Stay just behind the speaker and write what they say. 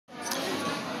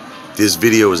This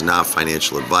video is not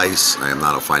financial advice. I am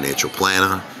not a financial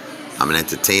planner. I'm an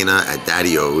entertainer at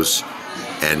Daddy O's,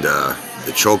 and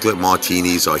the chocolate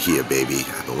martinis are here, baby.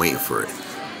 I've been waiting for it.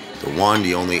 The one,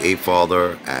 the only ape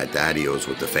father at Daddy O's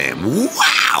with the fam.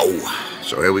 Wow!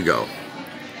 So here we go.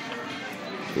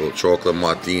 A little chocolate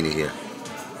martini here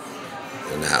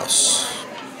in the house.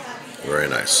 Very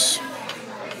nice.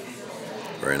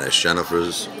 Very nice.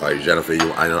 Jennifer's. All right, Jennifer,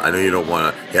 I know you don't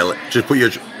want to. Yeah, just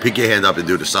pick your hand up and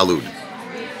do the salute.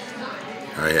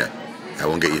 All right, here. I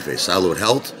won't get your face. Salute.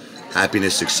 Health,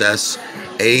 happiness, success.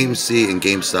 AMC and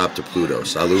GameStop to Pluto.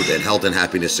 Salute and health and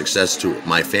happiness, success to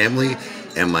my family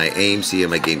and my AMC and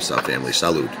my GameStop family.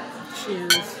 Salute.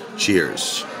 Cheers.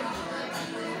 Cheers.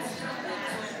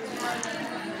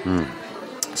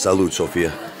 Salute, Sophia.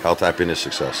 Health, happiness,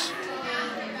 success.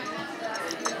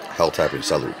 Health, happiness,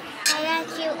 salute. I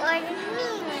thought you ordered me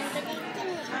one,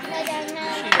 but I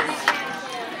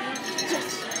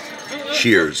didn't.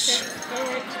 Cheers.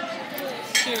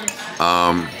 Cheers.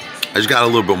 I just got a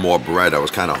little bit more bread. I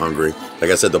was kind of hungry.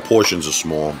 Like I said, the portions are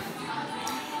small.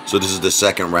 So this is the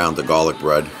second round of garlic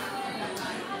bread.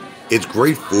 It's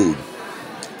great food.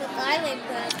 The garlic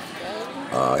bread is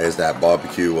good. Here's that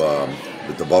barbecue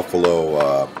with the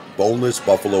buffalo, boneless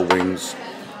buffalo wings,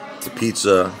 the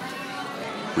pizza.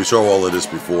 We saw all of this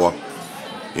before.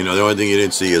 You know, the only thing you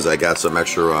didn't see is I got some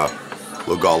extra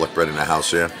little garlic bread in the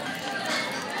house here.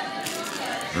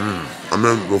 I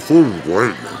mean, the food is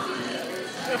great, man.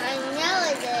 I know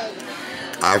it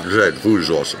is. I have to say, the food is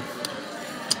awesome.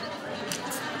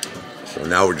 So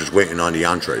now we're just waiting on the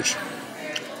entrees.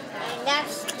 And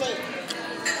that's steak.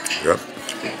 Yep.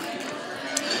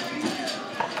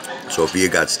 Sophia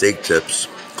got steak tips,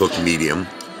 cooked medium.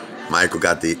 Michael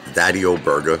got the Daddy O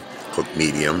burger, cooked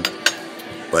medium.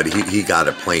 But he got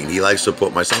it plain. He likes to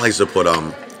put, my son likes to put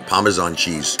Parmesan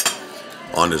cheese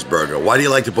on his burger. Why do you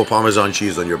like to put Parmesan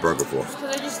cheese on your burger for? Because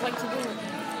I just like to do it.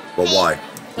 But why?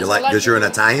 You like, because you're an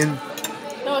Italian?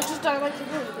 No, it's just I like to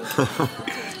do it.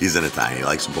 He's an Italian. He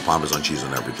likes to put Parmesan cheese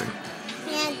on everything.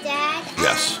 Yeah, Dad.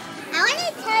 Yes. I want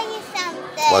to tell you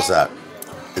something. What's that?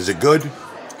 Is it good?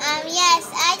 Yes.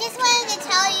 I just wanted to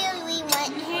tell you we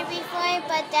went here before,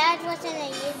 but Dad wasn't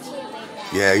a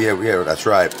YouTuber then. Yeah, that's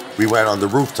right. We went on the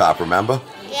rooftop, remember?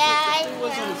 Yeah, I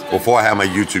know. Before I had my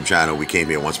YouTube channel, we came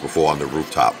here once before on the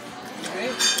rooftop.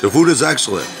 The food is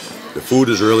excellent. The food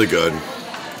is really good.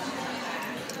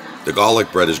 The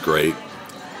garlic bread is great.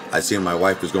 I seen my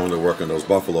wife was going to work on those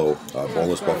buffalo,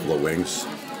 boneless buffalo wings.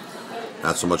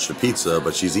 Not so much the pizza,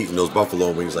 but she's eating those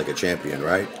buffalo wings like a champion,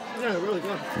 right? Yeah, really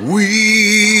good.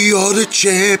 We are the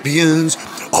champions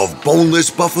of boneless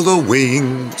buffalo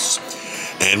wings,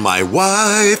 and my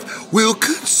wife will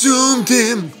consume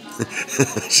them.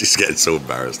 She's getting so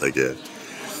embarrassed, I can't.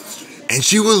 And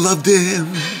she will love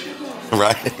them.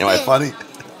 Right? Am I funny?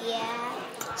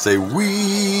 Yeah. Say,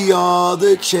 we are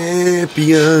the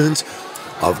champions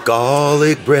of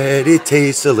garlic bread. It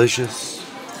tastes delicious.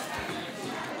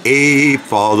 A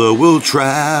father will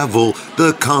travel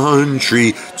the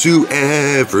country to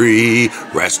every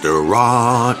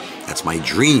restaurant. That's my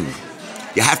dream.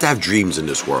 You have to have dreams in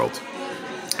this world.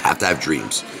 Have to have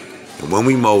dreams. And when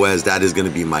we Moaz, that is going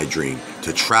to be my dream.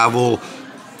 To travel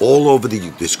all over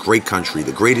this great country,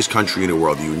 the greatest country in the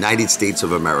world, the United States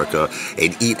of America,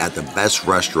 and eat at the best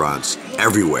restaurants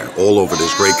everywhere, all over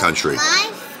this great country.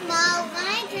 My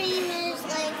dream is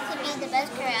like to be the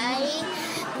best karate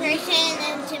person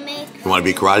and to make. You want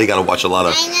to be karate? You got to watch a lot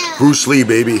of I know. Bruce Lee,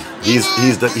 baby. He's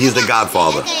the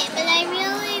Godfather. Okay, but I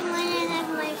really want to have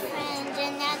my friends,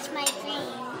 and that's my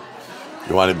dream.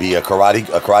 You want to be a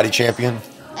karate champion?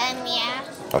 Yeah.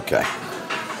 Okay.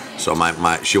 So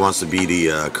she wants to be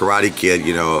the karate kid,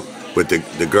 you know, with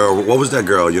the girl. What was that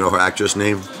girl? You know her actress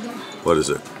name? What is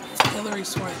it? Hillary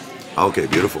Swank. Okay,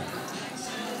 beautiful.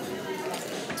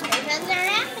 Because our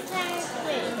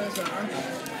appetizers.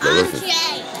 Delicious.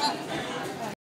 Entree.